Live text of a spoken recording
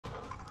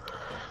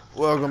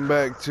Welcome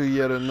back to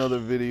yet another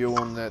video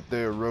on that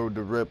there road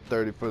to Rep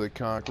 30 for the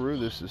Conqueror.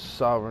 This is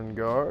Sovern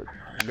Guard.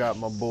 Got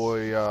my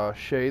boy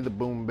Shay, the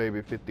Boom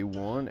Baby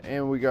 51,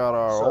 and we got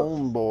our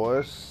own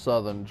boy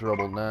Southern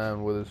Trouble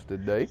 9 with us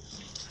today.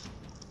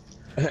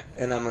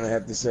 And I'm gonna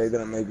have to say that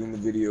I'm making the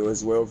video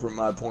as well from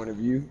my point of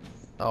view.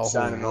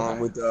 Signing on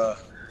with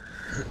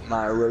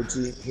my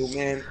Orochi, who,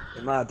 man,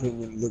 in my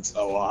opinion, looks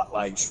a lot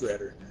like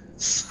Shredder.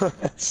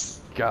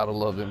 Gotta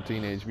love them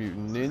Teenage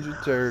Mutant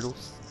Ninja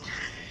Turtles.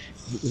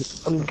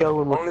 I'm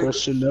going with the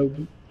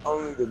Shinobi.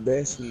 Only the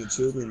best from the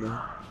children, man.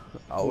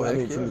 Oh, I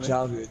mean, from the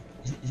childhood.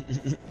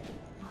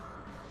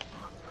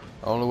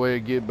 Only way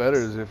it get better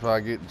is if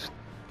I get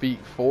feat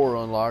 4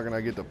 unlock and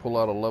I get to pull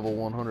out a level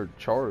 100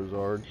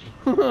 Charizard.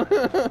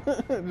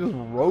 Just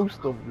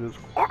roast them, just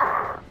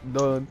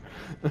done.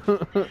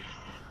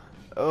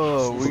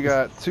 Oh, we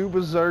got 2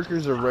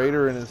 Berserkers, a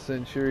Raider, and a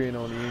Centurion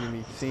on the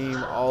enemy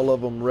team. All of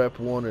them rep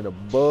 1 and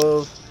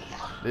above.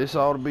 This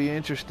ought to be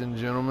interesting,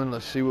 gentlemen.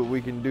 Let's see what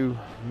we can do.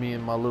 Me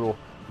and my little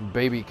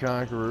baby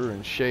Conqueror,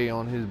 and Shay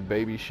on his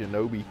baby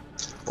Shinobi,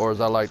 or as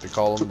I like to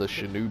call him, the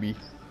Shinobi.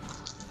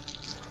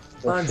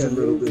 Mine's a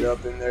little bit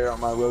up in there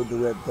on my road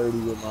to Rep 30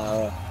 with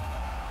my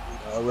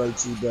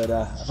Orochi, but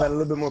I've had a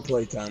little bit more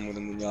playtime with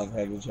him than y'all have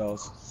had with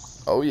y'all's.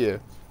 Oh yeah,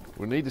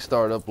 we need to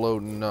start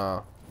uploading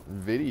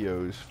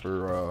videos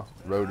for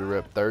Road to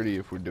Rep 30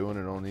 if we're doing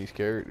it on these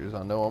characters.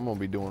 I know I'm gonna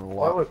be doing a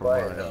lot for my,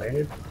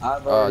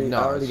 I've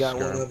already got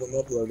one of them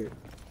uploaded.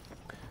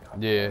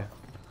 Yeah.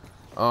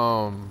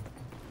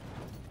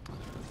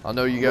 I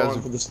know you guys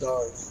for the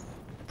stars.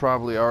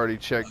 probably already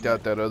checked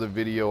out that other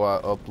video I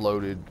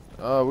uploaded.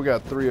 We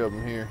got 3 of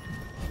them here.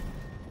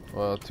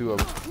 Well, 2 of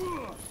them.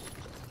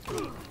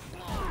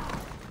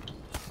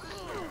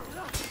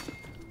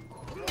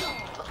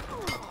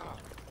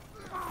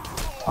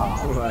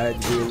 I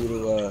had to do a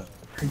little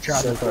He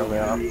tried to throw me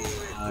off.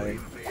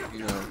 You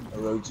know,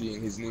 Orochi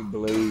and his new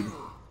blade.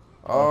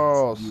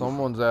 Oh,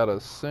 someone's out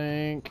of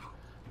sync.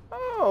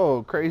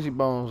 Oh, Crazy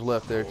Bones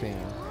left their team.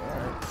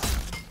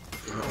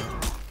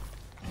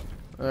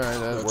 Alright,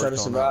 that's try to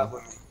survive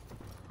with me.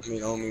 I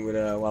mean, on me with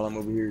while I'm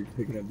over here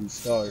picking up these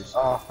stars.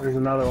 Oh, there's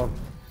another one.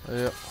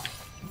 Yep.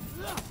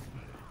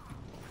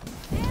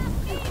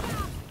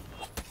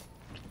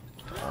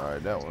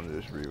 Alright, that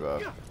one just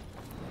revived.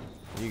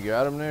 You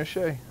got him there,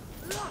 Shay?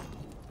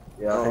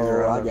 Yeah,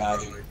 I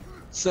got him.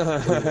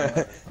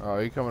 Oh,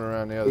 he coming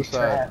around the other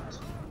side.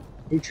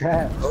 He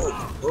trapped.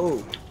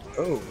 Oh,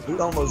 he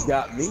almost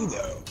got me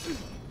though.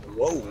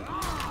 Whoa.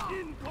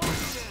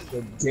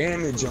 The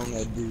damage on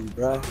that dude,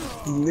 bro.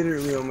 He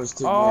literally almost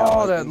took me out.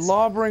 Oh, that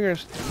Lawbringer,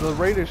 the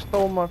Raider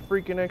stole my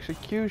freaking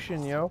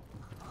execution, yo.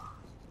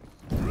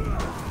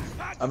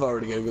 I've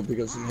already got to go pick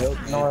up some help.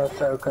 No,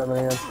 that's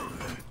coming in.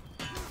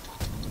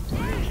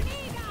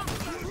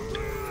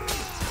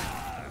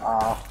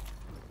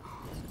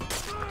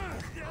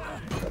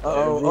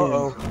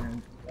 Uh-oh.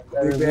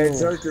 Big bad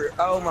Zerker.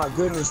 Oh my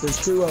goodness,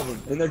 there's 2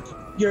 of them. And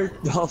you're,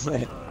 oh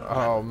man.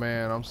 Oh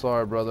man, I'm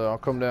sorry, brother. I'll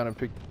come down and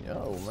pick.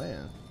 Oh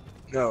man.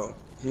 No,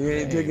 you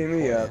ain't picking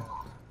me up.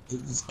 You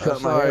just cut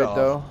That's my head off.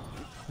 though.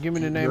 Give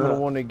me the name of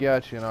the one that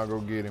got you, and I'll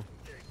go get him.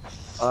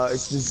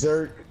 It's the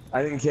Zerk.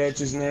 I didn't catch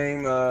his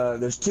name.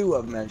 There's 2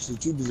 of them actually,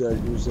 2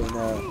 Berserkers,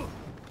 and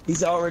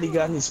he's already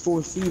got his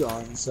 4 feet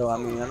on. So I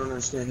mean, I don't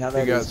understand how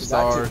that is. He got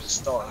stars.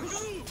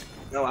 Stars.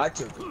 No, I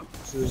took them.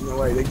 So there's no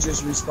way. They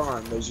just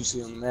respawned, as you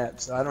see on the map.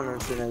 So I don't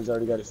understand how he's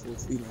already got his 4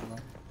 feet on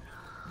there.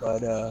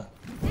 But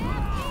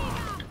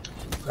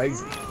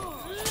crazy.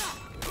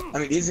 I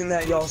mean, isn't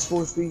that y'all's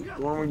 4 feet?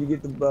 The one where you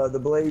get the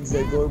blades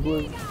that glow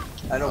blue?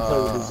 I don't play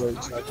with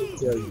Berserk, so I can't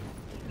tell you.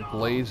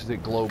 Blades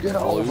that glow blue. Get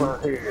over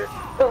here.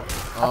 I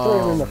threw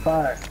him in the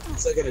fire.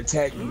 It's like an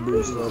attack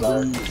boost. I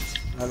don't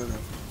know.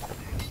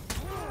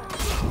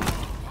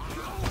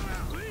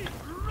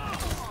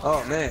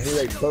 Oh man, he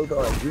like both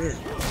are again.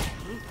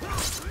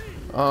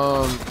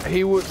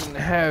 He wouldn't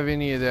have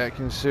any of that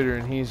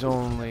considering he's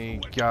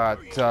only got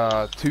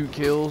 2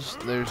 kills.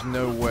 There's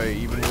no way,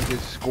 even with his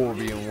score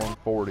being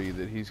 140,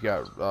 that he's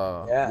got,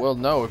 well,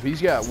 no, if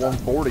he's got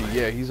 140,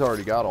 yeah, he's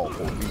already got all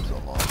 4 beats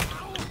unlocked.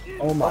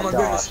 Oh my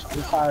gosh,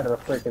 I'm tired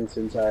of the freaking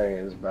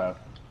Centurions, bro.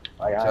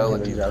 Like, I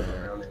don't even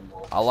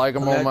anymore. I like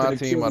him on my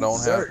team. I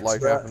don't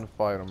like having to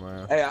fight him,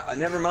 man. Hey,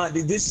 never mind,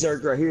 dude. This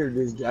Zerk right here,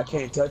 dude, I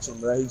can't touch him,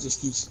 bro. He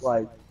just keeps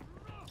like.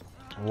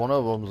 One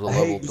of them's a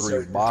level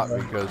 3 bot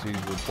because he's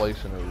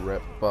replacing a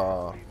Rep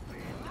 4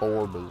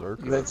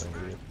 Berserker. That's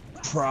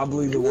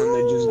probably the one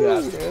they just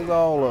got. There's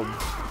all of them.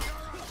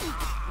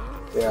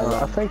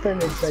 Yeah, I think they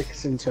need to take a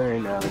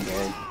Centurion out of the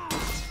game.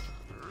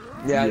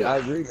 Yeah, I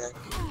agree, man.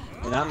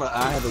 And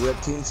I have a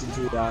Rep 10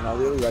 Centurion. I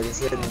really, like I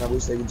said, and I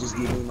wish they could just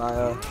give me my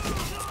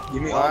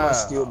all my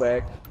steel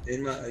back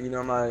and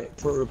my,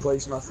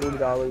 replace my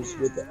 $40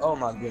 with the. Oh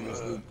my goodness,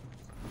 dude.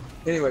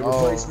 Anyway,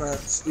 replace my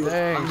steel.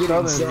 Dang,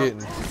 Southern's getting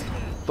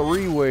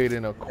 3-weight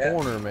in a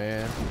corner,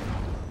 man.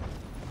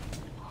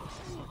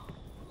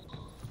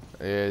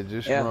 Yeah,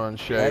 just Yeah. run,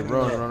 Shay.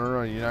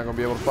 Run. You're not gonna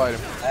be able to fight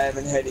him. I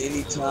haven't had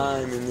any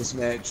time in this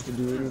match to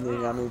do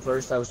anything. I mean,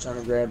 first I was trying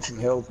to grab some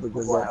health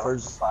because that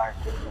first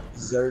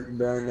Zerk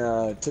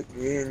done took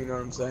me in, you know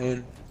what I'm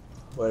saying?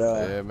 But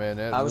yeah, man,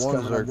 that I was one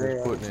coming up there.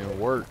 Zerker's putting in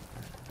work.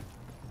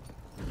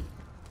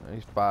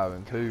 He's 5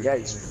 and 2. Yeah,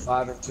 he's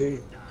 5 and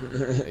 2.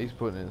 He's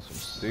putting in some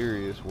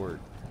serious work.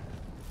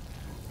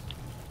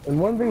 In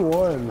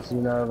 1v1s,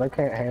 you know, they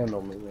can't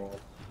handle me, man.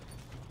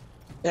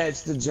 Yeah,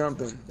 it's the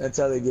jumping. That's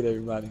how they get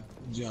everybody.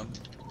 Jump.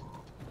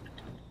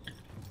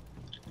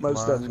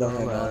 Most of them don't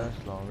have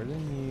last longer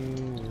than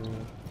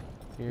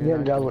you. You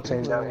getting double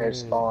teamed down here,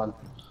 spawn.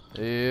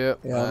 Yep,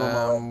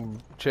 Yeah, I'm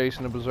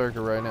chasing a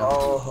berserker right now.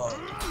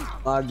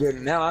 Oh my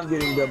goodness! Now I'm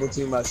getting double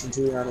teamed by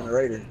Centurion and a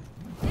Raider,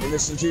 and the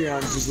Centurion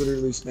is just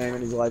literally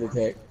spamming his light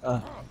attack.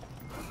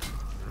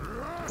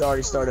 It's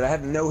already started. I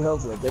have no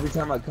health left. Every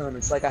time I come,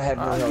 it's like I have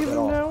no health at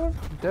all.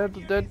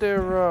 That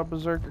there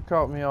berserker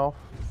caught me off.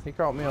 He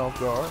caught me off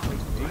guard.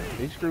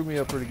 He screwed me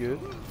up pretty good.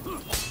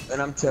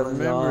 And I'm telling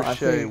you, remember,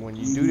 Shay, when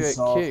you do that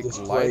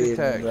kick, light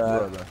attack,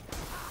 brother.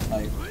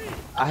 Like,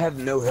 I have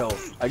no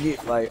health. I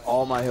get like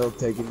all my health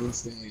taken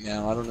instantly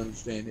now. I don't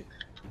understand it.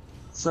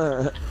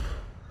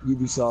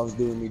 Ubisoft's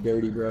doing me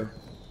dirty, bro.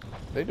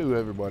 They do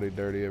everybody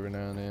dirty every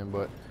now and then,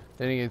 but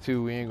then again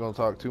too, we ain't gonna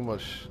talk too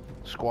much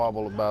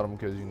squabble about them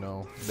because you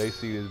know they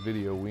see this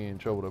video, we in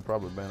trouble. They'll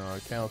probably ban our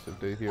accounts if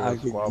they hear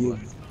us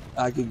squabbling.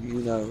 I could,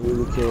 you know,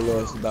 really care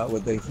less about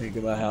what they think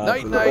about how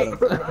night.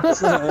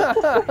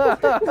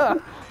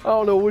 I I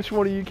don't know which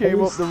one of you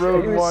came up the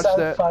road and watched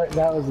that.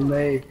 That was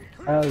me.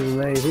 That was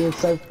me. He was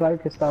so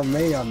focused on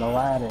me on the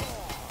ladder.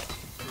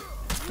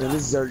 And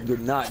this Zerk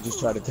did not just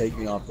try to take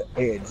me off the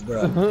edge,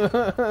 bro.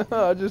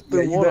 I just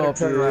threw one off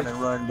turn around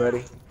and run,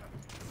 buddy.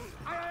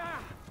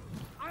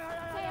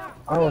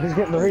 Oh, he's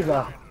getting the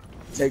revive.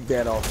 Take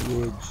that off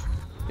the edge.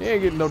 He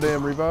ain't getting no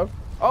damn revive.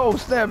 Oh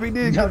snap, he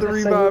did get the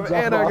revive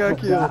and I got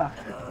killed.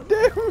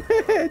 Damn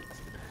it!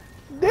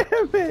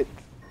 Damn it!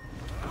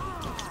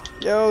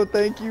 Yo,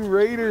 thank you,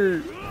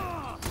 Raider.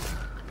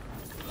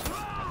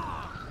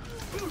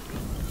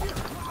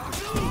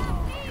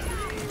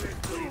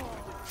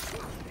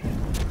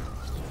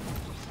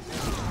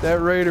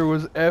 That Raider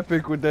was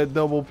epic with that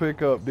double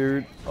pickup,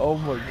 dude. Oh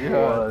my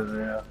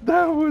god.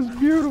 That was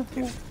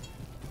beautiful.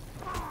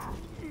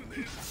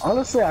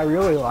 Honestly, I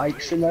really like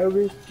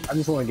Shinobi. I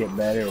just want to get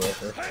better with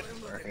her.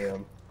 Or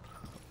him.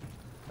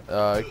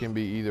 It can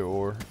be either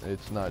or.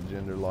 It's not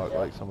gender locked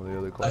like some of the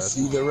other classes.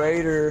 I see the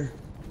Raider.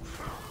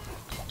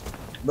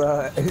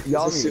 But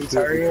y'all need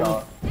to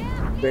talk.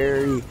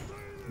 Very,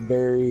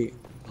 very,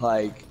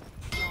 like,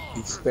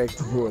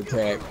 expectable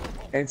attack.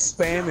 And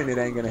spamming it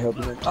ain't gonna help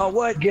him. Oh,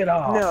 what? Get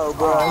off. No,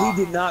 bro. He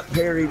did not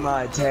parry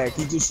my attack.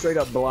 He just straight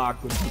up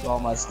blocked and took all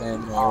my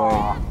stamina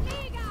away.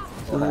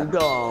 Go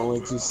on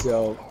with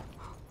yourself.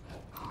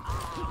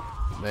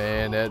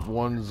 Man, that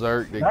one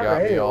Zerk that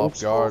got me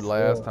off guard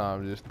last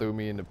time just threw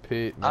me in the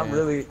pit, man. I'm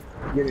really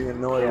getting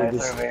annoyed with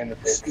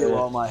this steal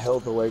all my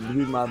health away.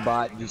 Dude, my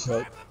bot just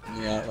helped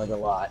me out like a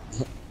lot.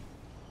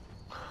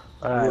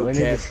 Alright, we need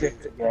to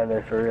stick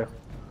together for real.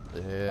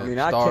 Yeah, I mean,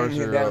 I came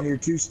here down here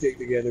to stick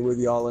together with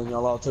y'all, and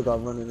y'all all took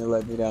off running and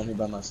left me down here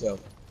by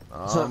myself.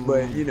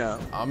 But, you know.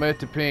 I'm at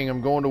the ping.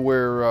 I'm going to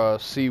where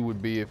C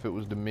would be if it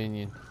was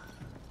Dominion.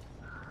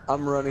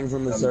 I'm running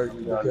from the Zerk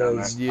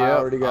because I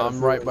already got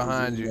I'm right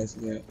behind you.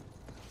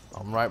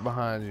 I'm right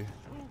behind you.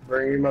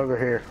 Bring him over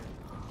here.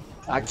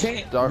 I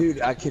can't,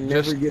 dude. I can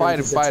never get fight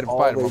him. Fight him.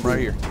 Fight him. I'm right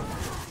here.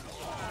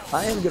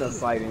 I am gonna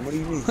fight him. What do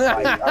you mean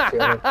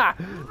fight?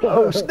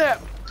 Oh snap!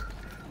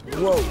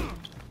 Whoa.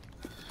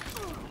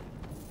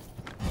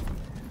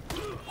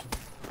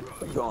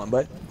 Keep going,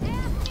 bud.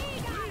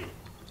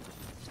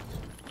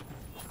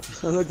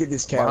 Look at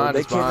this coward.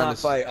 They cannot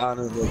fight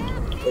honorably.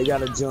 They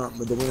gotta jump,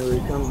 but whenever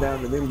it comes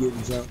down to them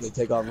getting jumped, they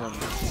take off running.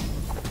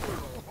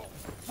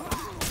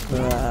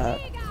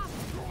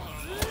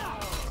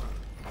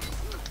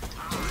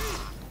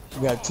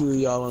 We got two of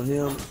y'all on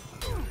him.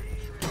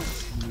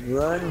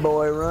 Run,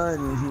 boy,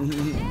 run.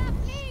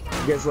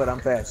 Guess what?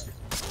 I'm faster.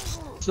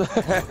 Good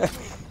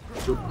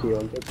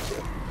kill. Good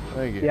kill.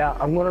 Thank you. Yeah,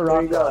 I'm gonna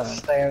rock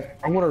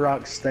I'm gonna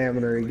rock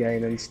stamina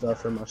regain and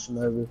stuff for my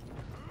Shinobi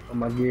on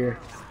my gear.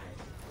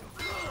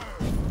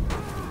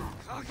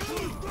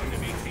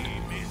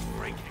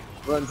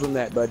 Run from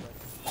that, bud.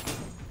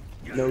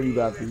 No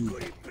revive for you.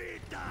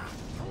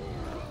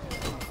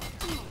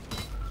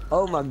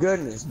 Oh my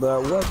goodness,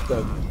 bro. What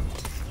the?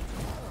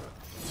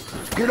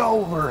 Get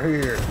over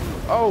here.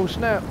 Oh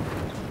snap.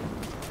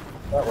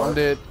 I'm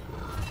dead.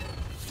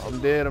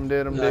 I'm dead. I'm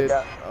dead. I'm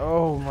dead.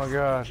 Oh my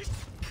god.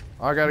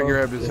 I gotta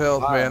grab his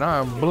health, man. I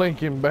am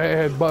blinking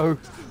bad, Bo.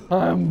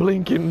 I am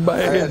blinking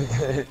bad.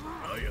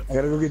 I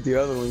gotta go get the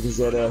other one because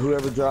that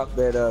whoever dropped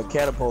that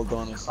catapult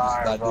on us.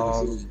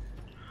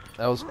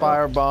 That was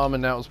Firebomb,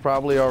 and that was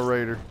probably our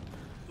Raider.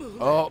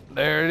 Oh,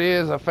 there it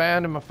is. I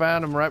found him. I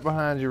found him right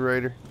behind you,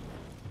 Raider.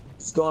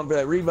 It's going for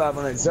that revive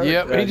on that Zerk.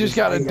 Yep, he just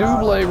got a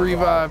double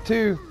revive,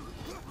 too.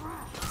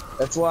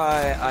 That's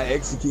why I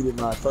executed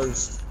my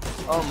first.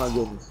 Oh, my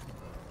goodness.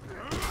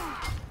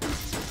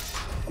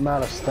 I'm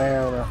out of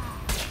stamina.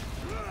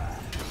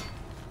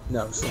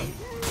 No, son.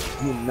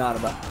 You're not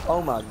about.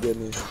 Oh my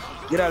goodness.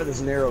 Get out of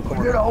this narrow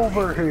corner. Get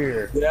over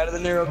here. Get out of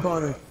the narrow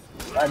corner.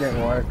 That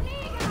didn't work.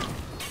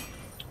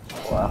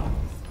 Wow.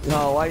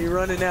 No, why you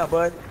running now,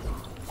 bud?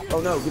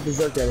 Oh no, get the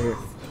Zerk out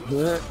of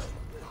here.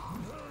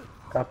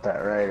 Got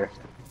that Raider.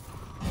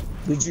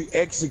 Did you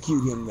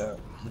execute him though?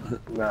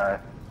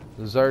 No.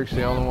 Zerk's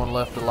the only one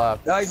left alive.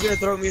 No, he's gonna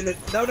throw me in the.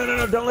 No,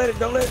 don't let it,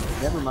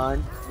 Never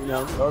mind. You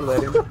know, don't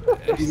let him.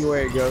 Either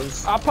way it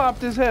goes. I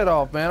popped his head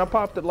off, man. I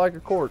popped it like a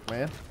cork,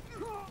 man.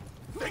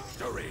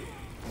 Victory.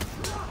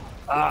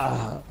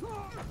 Ah,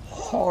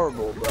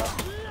 horrible, bro.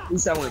 At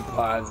least I went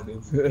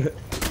positive.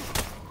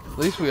 At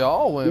least we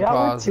all went Yeah,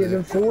 positive.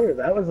 I went 10-4.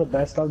 That was the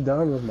best I've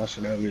done with my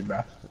Shinobi,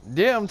 bro.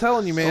 Yeah, I'm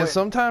telling you, man.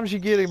 Sometimes you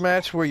get a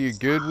match where you're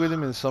good with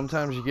him, and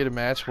sometimes you get a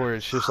match where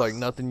it's just like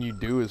nothing you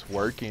do is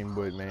working.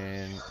 But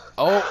man,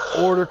 oh,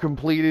 order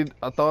completed.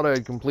 I thought I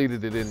had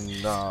completed it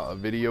in a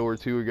video or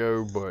two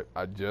ago, but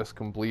I just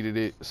completed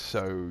it.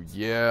 So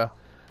yeah,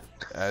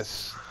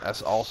 that's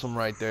awesome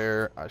right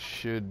there. I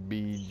should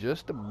be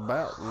just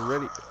about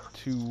ready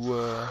to.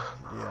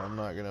 Yeah, I'm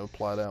not gonna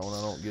apply that one.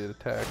 I don't get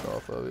attack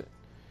off of it.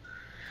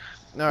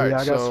 All right, yeah,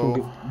 I got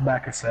so. some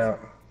back us out.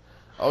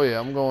 Oh yeah,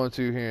 I'm going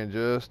to here in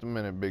just a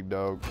minute, big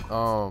dog.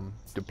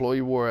 Deploy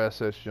your war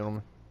assets,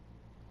 gentlemen.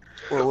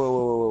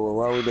 Whoa.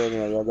 Why are we doing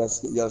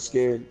that? Y'all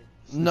scared?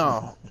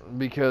 No,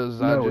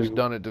 because I just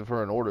done it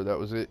for an order. That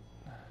was it.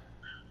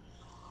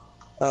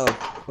 Oh,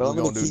 well, I'm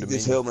We're gonna gonna do keep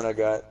this Dominion. helmet I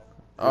got.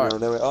 All right.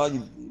 That way,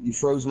 oh, you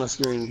froze my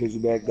screen because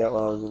you backed out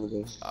while I was in the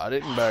game. I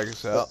didn't back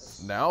us out.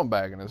 Now I'm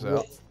backing us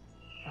out.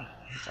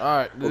 All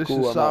right, this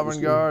cool, is I'm out this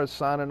Sovern Guard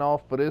signing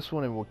off for this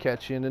one, and we'll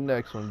catch you in the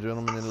next one,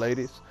 gentlemen and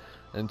ladies.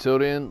 Until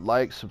then,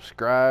 like,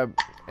 subscribe,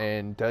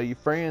 and tell your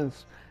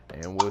friends,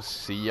 and we'll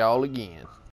see y'all again.